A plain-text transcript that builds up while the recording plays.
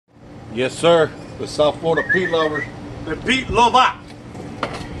Yes, sir. The South Florida Pete lovers. The Pete Lover.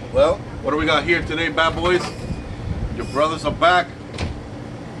 Well, what do we got here today, bad boys? Your brothers are back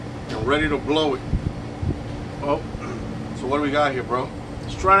and ready to blow it. Oh, so what do we got here, bro?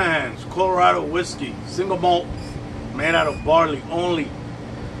 Stranahan's Colorado whiskey, single malt, made out of barley only.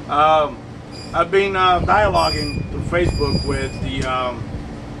 I've been dialoguing through Facebook with the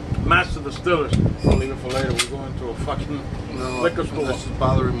master distillers. I'll leave it for later. We're going to a fucking liquor store. This is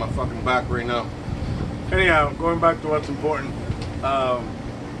bothering my fucking back right now. Anyhow, going back to what's important,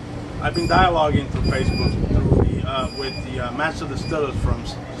 I've been dialoguing through Facebook with the master distillers from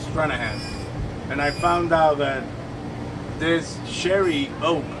Stranahan, and I found out that this sherry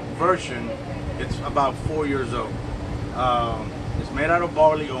oak version, it's about 4 years old. It's made out of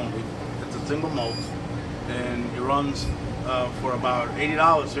barley only. It's a single malt, and it runs for about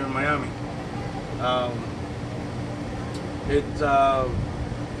 $80 here in Miami.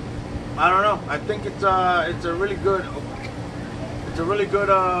 I don't know. I think it's a really good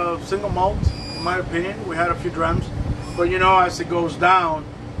single malt, in my opinion. We had a few drams, but you know, as it goes down,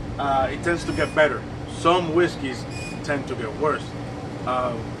 it tends to get better. Some whiskeys tend to get worse.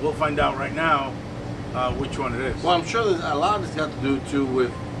 We'll find out right now which one it is. Well, I'm sure a lot of it's got to do too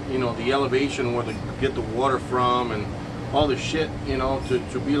with, you know, the elevation where they get the water from and all the shit, you know,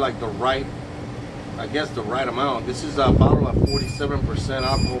 to be like the right, I guess the right amount. This is a bottle of 47%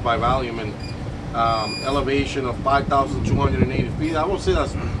 alcohol by volume and elevation of 5,280 feet. I won't say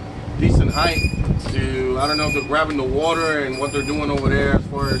that's decent height to, I don't know if they're grabbing the water and what they're doing over there as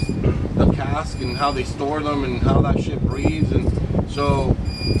far as the cask and how they store them and how that shit breathes. And so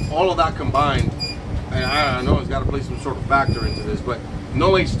all of that combined, and I know it's got to play some sort of factor into this, but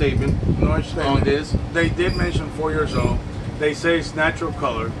no age statement. No age statement on this. They did mention 4 years old. They say it's natural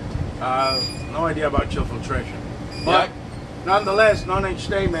colored. No idea about chill filtration, but nonetheless, non-age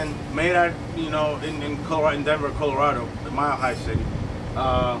statement made at, you know, in Colorado, in Denver, Colorado, the Mile High City.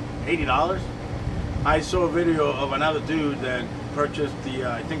 $80. I saw a video of another dude that purchased the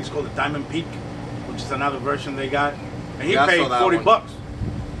I think it's called the Diamond Peak, which is another version they got, and he paid $40.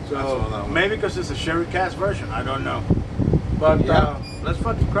 So maybe because it's a sherry cask version, I don't know. But let's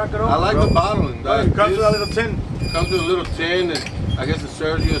fucking crack it open. I like the bottling. It comes with a little tin. It comes with a little tin, and I guess it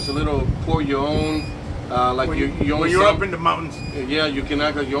serves you as a little pour your own. Like when you're up in the mountains. Yeah, you can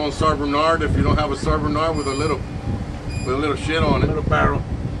act like your own Sauv Bernard if you don't have a Sauv Bernard with a little shit on it. A little barrel.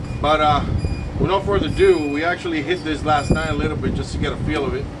 But with no further ado, we actually hit this last night a little bit just to get a feel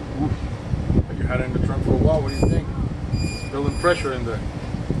of it. Oof. You had it in the trunk for a while. What do you think? Building pressure in there.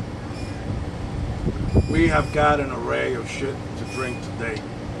 We have got an array of shit to drink today.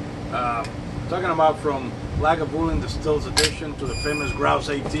 Talking about from Lagavulin Distills Edition to the famous Grouse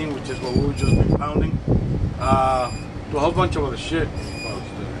 18, which is what we've just been pounding, to a whole bunch of other shit.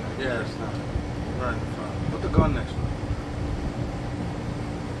 Yeah, it's not right in the front. Put the gun next to it.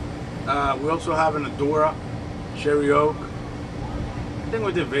 We also have an Adora Sherry Oak. I think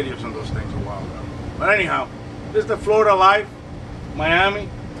we did videos on those things a while ago. But anyhow, this is the Florida Life, Miami.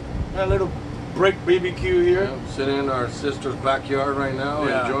 Got a little brick BBQ here. Yeah, sitting in our sister's backyard right now,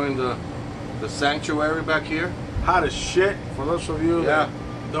 enjoying the sanctuary back here. Hot as shit. For those of you that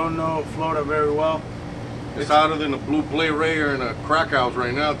don't know Florida very well, it's hotter than a blue play rayer in a crack house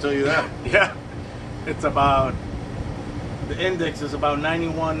right now, I'll tell you that. Yeah. It's about, the index is about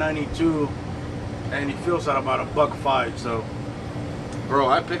 91, 92, and it feels at about $1.05. So, bro,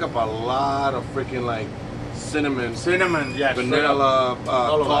 I pick up a lot of freaking like cinnamon, yeah, vanilla,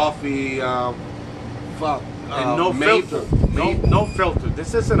 coffee, fuck, and no maple. filter. No filter.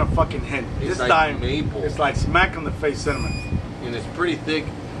 This isn't a fucking hint. This like time, maple. It's like smack on the face cinnamon. And it's pretty thick.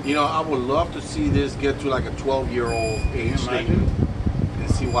 You know, I would love to see this get to like a 12-year-old age statement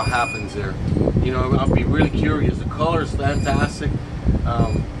and see what happens there. You know, I'd be really curious. The color is fantastic.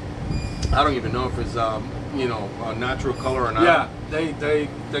 I don't even know if it's you know, a natural color or not. Yeah, they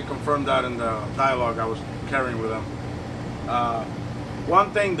confirmed that in the dialogue I was carrying with them.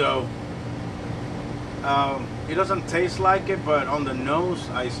 One thing though, it doesn't taste like it, but on the nose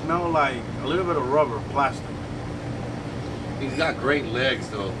I smell like a little bit of rubber, plastic. He's got great legs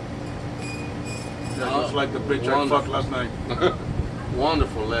though. Yeah, just like the bitch I fucked last night.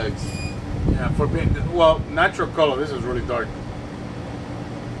 Wonderful legs. Yeah, for being, well, natural color, this is really dark.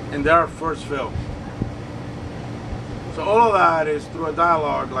 And they're first fill. So all of that is through a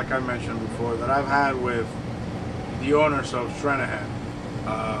dialogue, like I mentioned before, that I've had with the owners of Stranahan.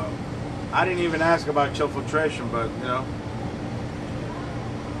 I didn't even ask about chill filtration, but you know.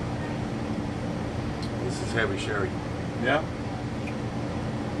 This is heavy sherry. Yeah.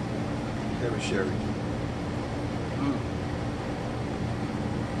 Heavy sherry.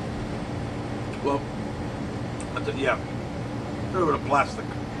 Well, yeah, a little bit of plastic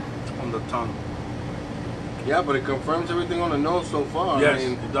on the tongue. Yeah, but it confirms everything on the nose so far. Yes, I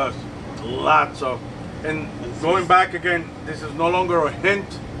mean, it does. Lots of, and going back again, this is no longer a hint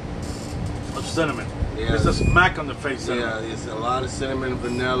of cinnamon. Yeah. It's a smack on the face cinnamon. yeah, it's a lot of cinnamon,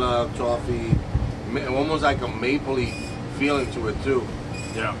 vanilla, toffee, almost like a mapley feeling to it too.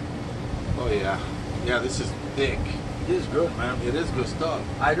 Yeah. Oh yeah, yeah. This is thick. It is good, man. It is good stuff.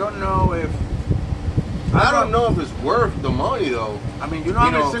 I don't know if I don't know if it's worth the money though. I mean, you know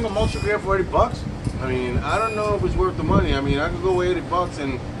how many single malts you can get for $80? I mean, I don't know if it's worth the money. I mean, I could go $80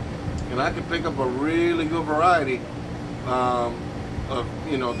 and I could pick up a really good variety of,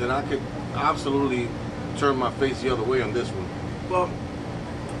 you know, then I could absolutely turn my face the other way on this one. Well,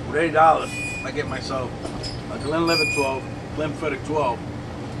 with $80, I get myself a Glenlivet 12, Glenfiddich 12,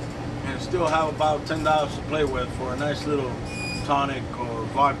 and still have about $10 to play with for a nice little tonic or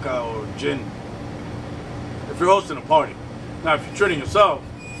vodka or gin. If you're hosting a party. Now, if you're treating yourself,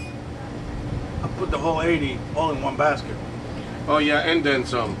 I put the whole 80 all in one basket. Oh yeah, and then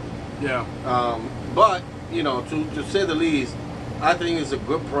some. Yeah. But you know, to say the least, I think it's a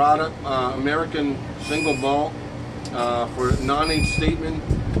good product. American single malt for non-age statement.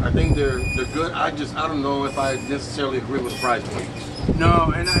 I think they're good. I don't know if I necessarily agree with the price point.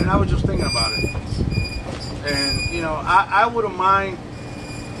 No, and I was just thinking about it. And you know, I wouldn't mind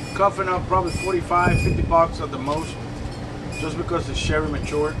coughing up probably $45-50 at the most, just because it's sherry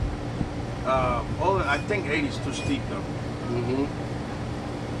matured. I think 80 is too steep though. Mm-hmm.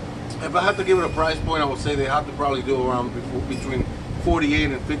 If I had to give it a price point, I would say they have to probably do around between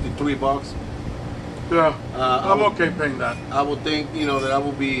 $48 and $53. Yeah, I'm okay paying that. I would think, you know, that I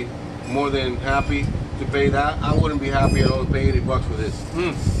would be more than happy to pay that. I wouldn't be happy at all to pay $80 for this.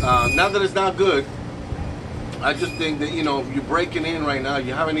 Not that it's not good. I just think that, you know, if you're breaking in right now,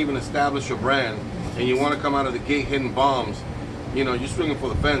 you haven't even established your brand, and you want to come out of the gate hitting bombs, you know, you're swinging for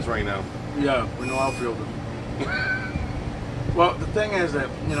the fence right now. Yeah, we're no outfielders. Well, the thing is that,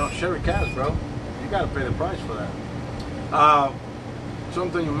 you know, sherry cask, bro, you got to pay the price for that.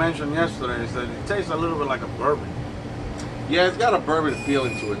 Something you mentioned yesterday is that it tastes a little bit like a bourbon. Yeah, it's got a bourbon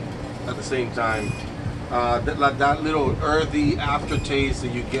feeling to it at the same time. That little earthy aftertaste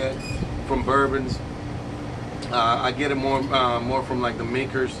that you get from bourbons. I get it more from like the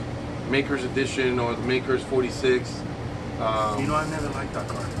Maker's Edition or the Maker's 46. You know, I never liked that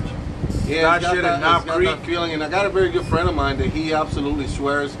garbage. Yeah, that shit it's got that feeling, and I got a very good friend of mine that he absolutely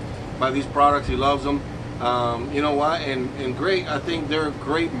swears by these products. He loves them. You know what? And great. I think they're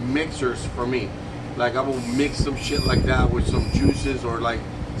great mixers for me. Like I will mix some shit like that with some juices or like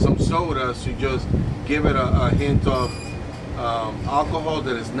some sodas to just give it a hint of alcohol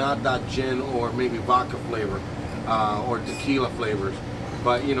that is not that gin or maybe vodka flavor or tequila flavors,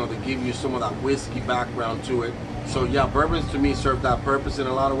 but you know, to give you some of that whiskey background to it. So yeah, bourbons to me serve that purpose in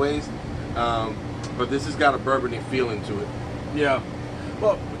a lot of ways, but this has got a bourbony feeling to it. Yeah,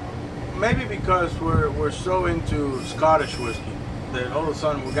 well, maybe because we're so into Scottish whiskey that all of a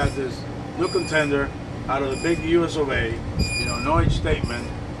sudden we got this new contender out of the big US of A, you know, no age statement,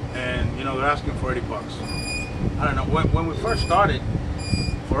 and you know, they're asking for $80. I don't know, when we first started,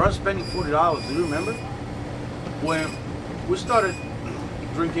 for us spending $40, do you remember? When we started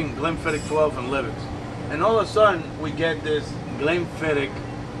drinking Glenfiddich 12 and Livets, and all of a sudden we get this Glenfiddich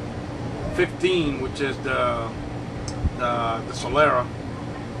 15, which is the Solera,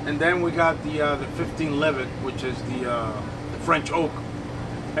 and then we got the 15 Levet, which is the French Oak.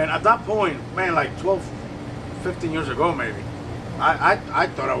 And at that point, man, like 12, 15 years ago maybe, I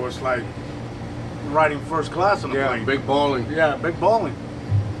thought I was like riding first class on a plane. Yeah, big balling. Yeah, big balling.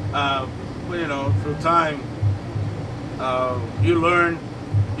 But you know, through time, you learn,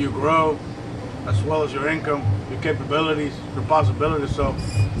 you grow, as well as your income, your capabilities, your possibilities. So,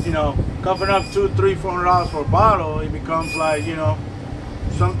 you know, coughing up $200, $300, $400 for a bottle, it becomes like, you know,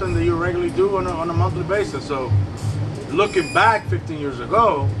 something that you regularly do on a monthly basis. So, looking back 15 years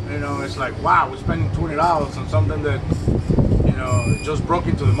ago, you know, it's like, wow, we're spending $20 on something that, you know, just broke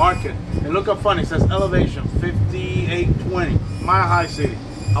into the market. And look how funny, it says elevation 5820, Mile High City,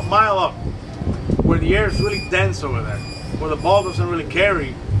 a mile up, where the air is really dense over there, where the ball doesn't really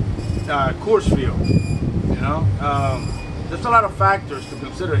carry course field. You know, there's a lot of factors to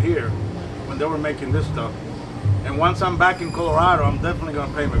consider here when they were making this stuff. And once I'm back in Colorado, I'm definitely going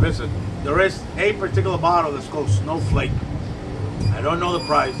to pay my visit. There is a particular bottle that's called Snowflake. I don't know the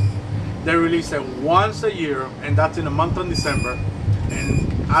price. They release it once a year, and that's in the month of December.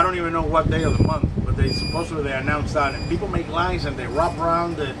 And I don't even know what day of the month, but supposedly they announced that. And people make lines and they wrap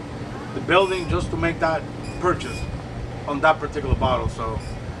around the building just to make that purchase on that particular bottle. So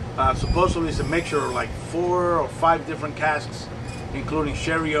Supposedly it's a mixture of like 4 or 5 different casks, including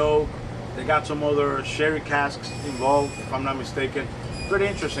sherry oak. They got some other sherry casks involved, if I'm not mistaken. Pretty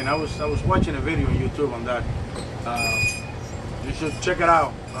interesting. I was watching a video on YouTube on that. You should check it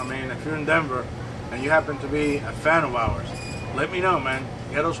out. I mean, if you're in Denver and you happen to be a fan of ours, let me know, man.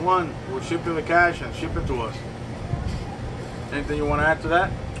 Get us one. We'll ship you the cash and ship it to us. Anything you want to add to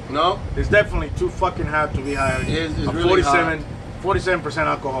that? No. It's definitely too fucking hot to be high. It's really hot. 47%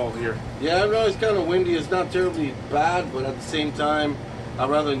 alcohol here. Yeah, I know it's kind of windy. It's not terribly bad, but at the same time, I'd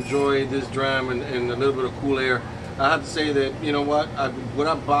rather enjoy this dram and a little bit of cool air. I have to say that, you know what, would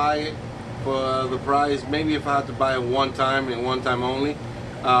I buy it for the price? Maybe if I had to buy it one time and one time only.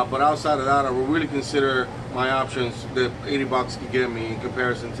 But outside of that, I would really consider my options that $80 could get me in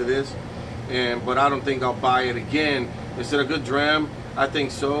comparison to this. But I don't think I'll buy it again. Is it a good dram? I think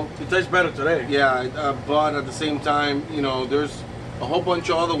so. It tastes better today. Yeah, but at the same time, you know, there's a whole bunch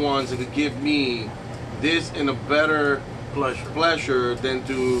of other ones that could give me this in a better pleasure than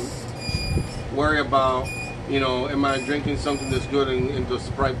to worry about, you know, am I drinking something that's good and the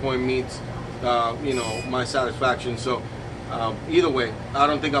Sprite point meets, you know, my satisfaction. So either way, I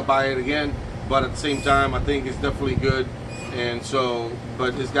don't think I'll buy it again, but at the same time, I think it's definitely good. And so,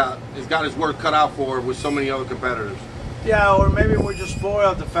 but it's got its work cut out for it with so many other competitors. Yeah, or maybe we're just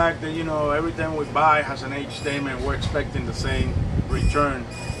spoiled the fact that, you know, everything we buy has an age statement. We're expecting the same return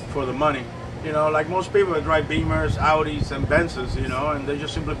for the money. You know, like most people that drive Beamers, Audis, and Benzes, you know, and they're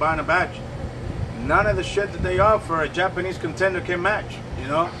just simply buying a batch. None of the shit that they offer a Japanese contender can match, you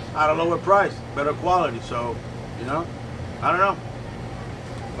know, at a lower price, better quality. So, you know, I don't know.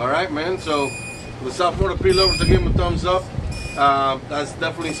 All right, man. So the South Florida P lovers, to give them a thumbs up. That's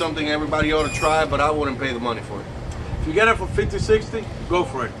definitely something everybody ought to try, but I wouldn't pay the money for it. If you get it for $50, $60, go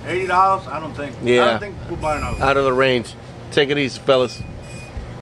for it. $80, I don't think. Yeah. I don't think we'll buy another. Out of the range. Take it easy, fellas.